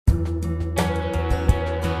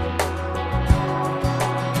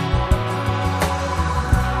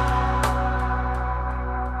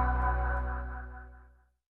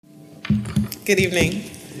Good evening.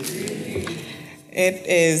 It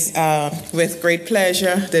is with great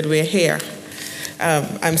pleasure that we're here.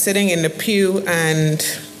 I'm sitting in the pew, and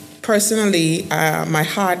personally, my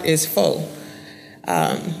heart is full.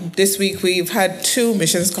 This week we've had two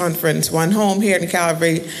missions conferences, one home here in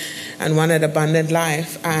Calvary and one at Abundant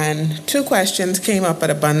Life. And two questions came up at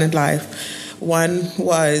Abundant Life. One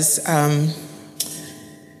was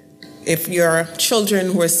if your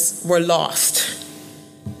children were lost.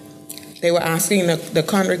 They were asking the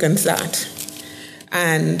congregants that.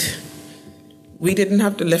 And we didn't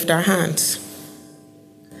have to lift our hands.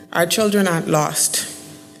 Our children aren't lost.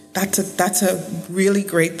 That's a really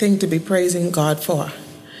great thing to be praising God for.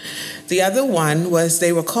 The other one was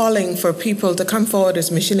they were calling for people to come forward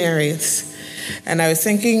as missionaries. And I was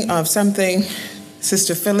thinking of something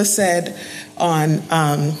Sister Phyllis said on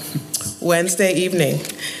Wednesday evening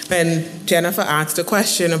when Jennifer asked a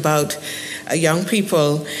question about young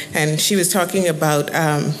people, and she was talking about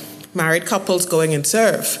married couples going and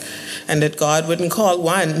serve, and that God wouldn't call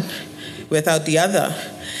one without the other.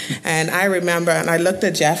 And I remember, and I looked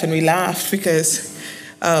at Jeff and we laughed because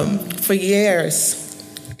for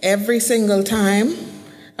years, every single time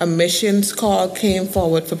a missions call came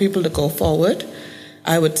forward for people to go forward,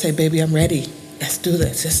 I would say, baby, I'm ready. Let's do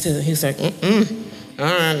this. Let's do it. He's like,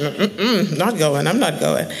 not going. I'm not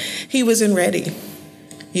going. He wasn't ready,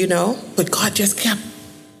 but God just kept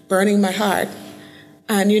burning my heart.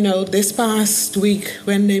 And, this past week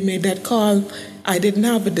when they made that call, I didn't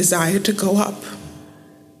have a desire to go up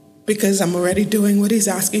because I'm already doing what he's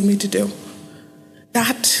asking me to do.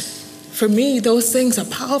 That, for me, those things are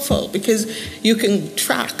powerful because you can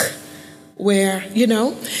track where,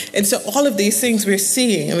 And so all of these things we're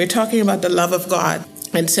seeing, and we're talking about the love of God.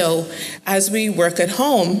 And so as we work at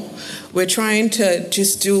home, we're trying to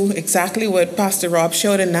just do exactly what Pastor Rob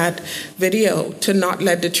showed in that video, to not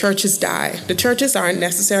let the churches die. The churches aren't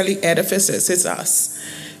necessarily edifices, it's us.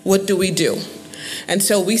 What do we do? And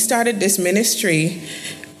so we started this ministry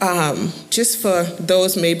just for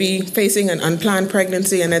those maybe facing an unplanned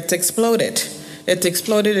pregnancy, and it's exploded. It's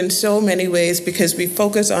exploded in so many ways because we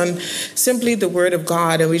focus on simply the Word of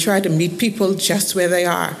God, and we try to meet people just where they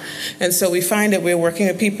are. And so we find that we're working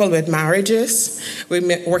with people with marriages,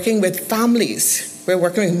 we're working with families, we're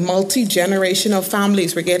working with multi-generational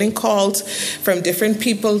families. We're getting calls from different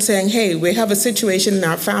people saying, hey, we have a situation in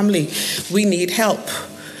our family, we need help,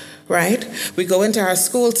 right? We go into our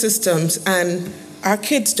school systems and our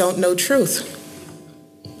kids don't know truth.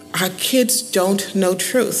 Our kids don't know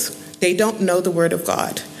truth. They don't know the Word of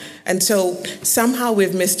God. And so somehow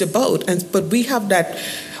we've missed a boat, but we have that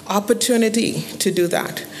opportunity to do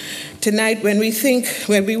that. Tonight, when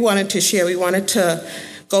we wanted to share, we wanted to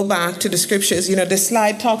go back to the scriptures. This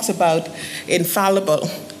slide talks about infallible.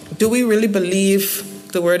 Do we really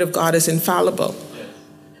believe the Word of God is infallible?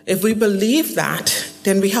 If we believe that,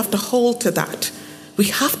 then we have to hold to that. We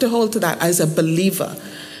have to hold to that as a believer.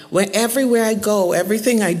 Where everywhere I go,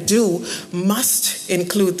 everything I do must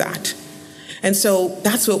include that. And so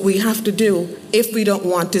that's what we have to do if we don't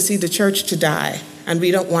want to see the church to die, and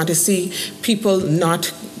we don't want to see people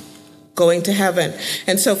not going to heaven.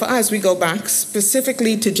 And so for us, we go back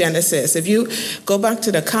specifically to Genesis. If you go back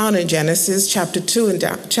to the account in Genesis chapter 2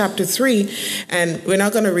 and chapter 3, and we're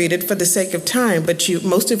not going to read it for the sake of time, but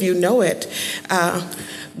most of you know it.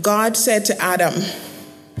 God said to Adam,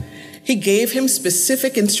 he gave him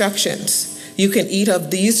specific instructions. You can eat of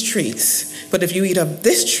these trees, but if you eat of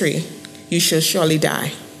this tree, you shall surely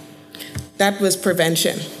die. That was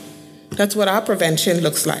prevention. That's what our prevention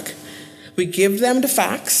looks like. We give them the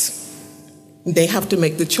facts. They have to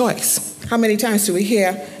make the choice. How many times do we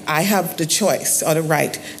hear, I have the choice or the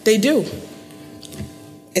right? They do.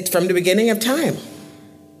 It's from the beginning of time.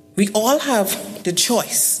 We all have the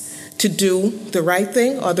choice to do the right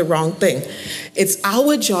thing or the wrong thing. It's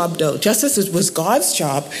our job, though, just as it was God's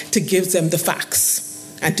job, to give them the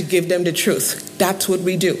facts and to give them the truth. That's what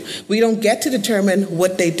we do. We don't get to determine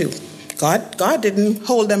what they do. God didn't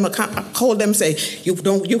hold them, say,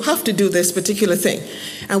 you have to do this particular thing.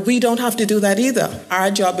 And we don't have to do that either. Our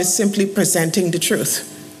job is simply presenting the truth.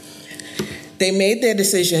 They made their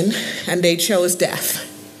decision and they chose death.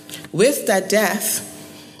 With that death,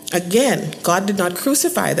 again, God did not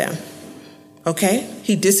crucify them. Okay?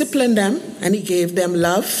 He disciplined them, and he gave them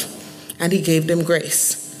love, and he gave them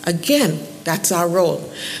grace. Again, that's our role.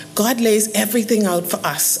 God lays everything out for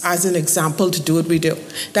us as an example to do what we do.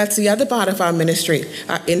 That's the other part of our ministry,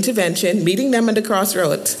 our intervention, meeting them at the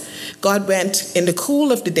crossroads. God went in the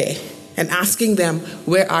cool of the day and asking them,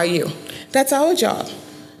 where are you? That's our job,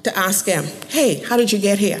 to ask them, hey, how did you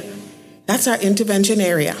get here? That's our intervention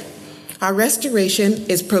area. Our restoration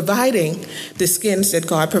is providing the skins that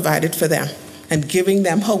God provided for them and giving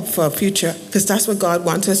them hope for a future, because that's what God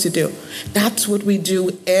wants us to do. That's what we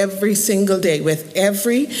do every single day with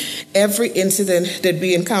every incident that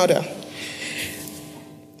we encounter.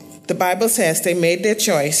 The Bible says they made their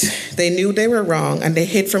choice. They knew they were wrong, and they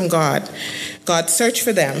hid from God. God searched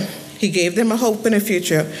for them. He gave them a hope and a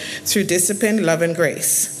future through discipline, love, and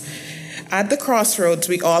grace. At the crossroads,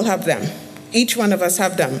 we all have them. Each one of us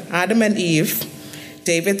have them. Adam and Eve,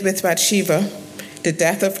 David with Bathsheba, the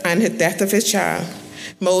death of his child,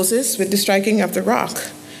 Moses with the striking of the rock,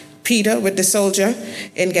 Peter with the soldier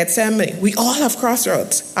in Gethsemane. We all have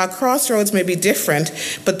crossroads. Our crossroads may be different,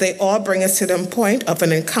 but they all bring us to the point of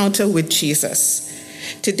an encounter with Jesus.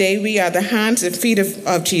 Today, we are the hands and feet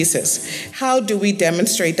of Jesus. How do we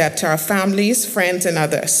demonstrate that to our families, friends, and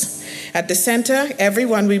others? At the center,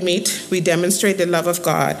 everyone we meet, we demonstrate the love of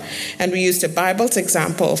God, and we use the Bible's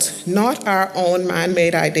examples, not our own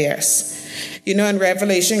man-made ideas. You know, in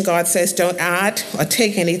Revelation, God says, don't add or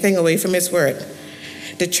take anything away from his word.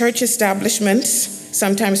 The church establishments,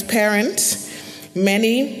 sometimes parents,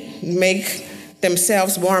 many make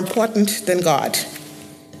themselves more important than God.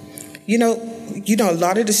 You know, a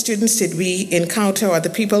lot of the students that we encounter, or the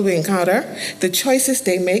people we encounter, the choices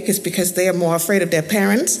they make is because they are more afraid of their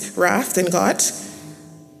parents' wrath than God's.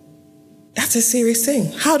 That's a serious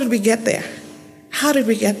thing. How did we get there? How did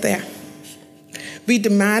we get there? We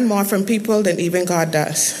demand more from people than even God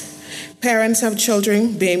does. Parents have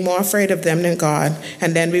children being more afraid of them than God,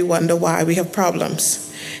 and then we wonder why we have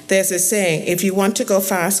problems. There's a saying, if you want to go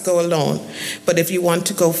fast, go alone. But if you want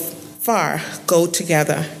to go far, go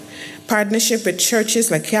together. Partnership with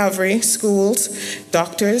churches like Calvary, schools,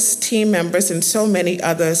 doctors, team members, and so many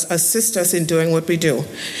others assist us in doing what we do.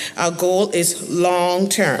 Our goal is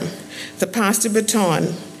long-term. To pass the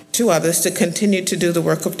baton to others to continue to do the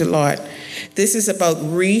work of the Lord. This is about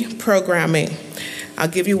reprogramming. I'll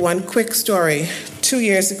give you one quick story. 2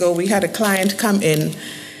 years ago, we had a client come in,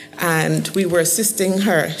 and we were assisting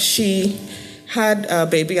her. She had a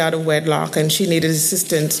baby out of wedlock, and she needed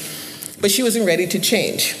assistance, but she wasn't ready to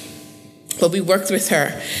change. But we worked with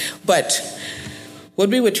her. But what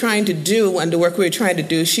we were trying to do and the work we were trying to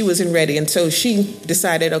do, she wasn't ready. And so she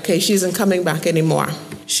decided, okay, she isn't coming back anymore.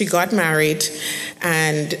 She got married,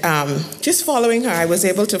 and just following her, I was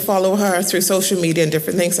able to follow her through social media and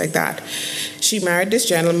different things like that. She married this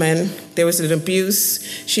gentleman. There was an abuse.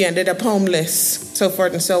 She ended up homeless, so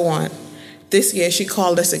forth and so on. This year, she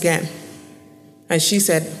called us again, and she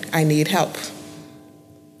said, I need help.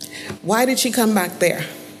 Why did she come back there?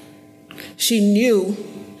 She knew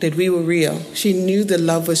that we were real. She knew the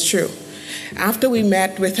love was true. After we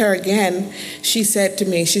met with her again, she said to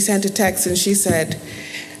me, she sent a text and she said,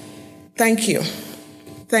 thank you.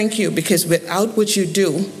 Thank you, because without what you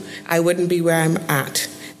do, I wouldn't be where I'm at.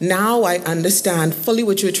 Now I understand fully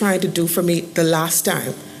what you were trying to do for me the last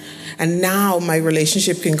time. And now my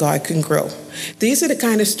relationship with God can grow. These are the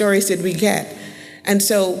kind of stories that we get. And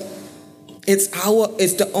so it's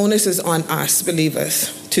the onus is on us,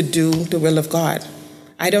 believers, to do the will of God.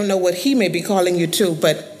 I don't know what he may be calling you to,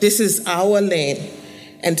 but this is our lane.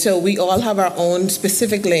 And so we all have our own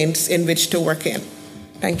specific lanes in which to work in.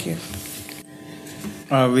 Thank you.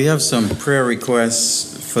 We have some prayer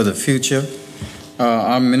requests for the future.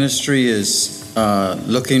 Our ministry is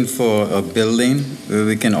looking for a building where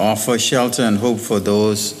we can offer shelter and hope for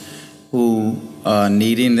those who are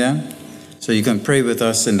needing them. So you can pray with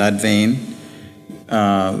us in that vein.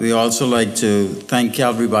 We also like to thank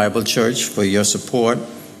Calvary Bible Church for your support,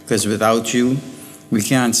 because without you, we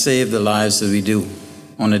can't save the lives that we do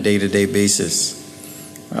on a day-to-day basis.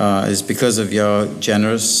 It's because of your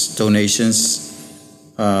generous donations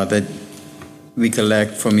that we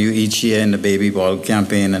collect from you each year in the Baby Ball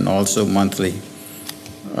campaign and also monthly.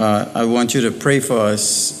 I want you to pray for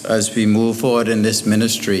us as we move forward in this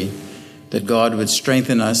ministry, that God would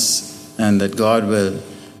strengthen us and that God will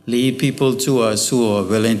lead people to us who are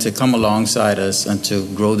willing to come alongside us and to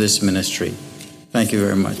grow this ministry. Thank you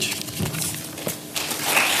very much.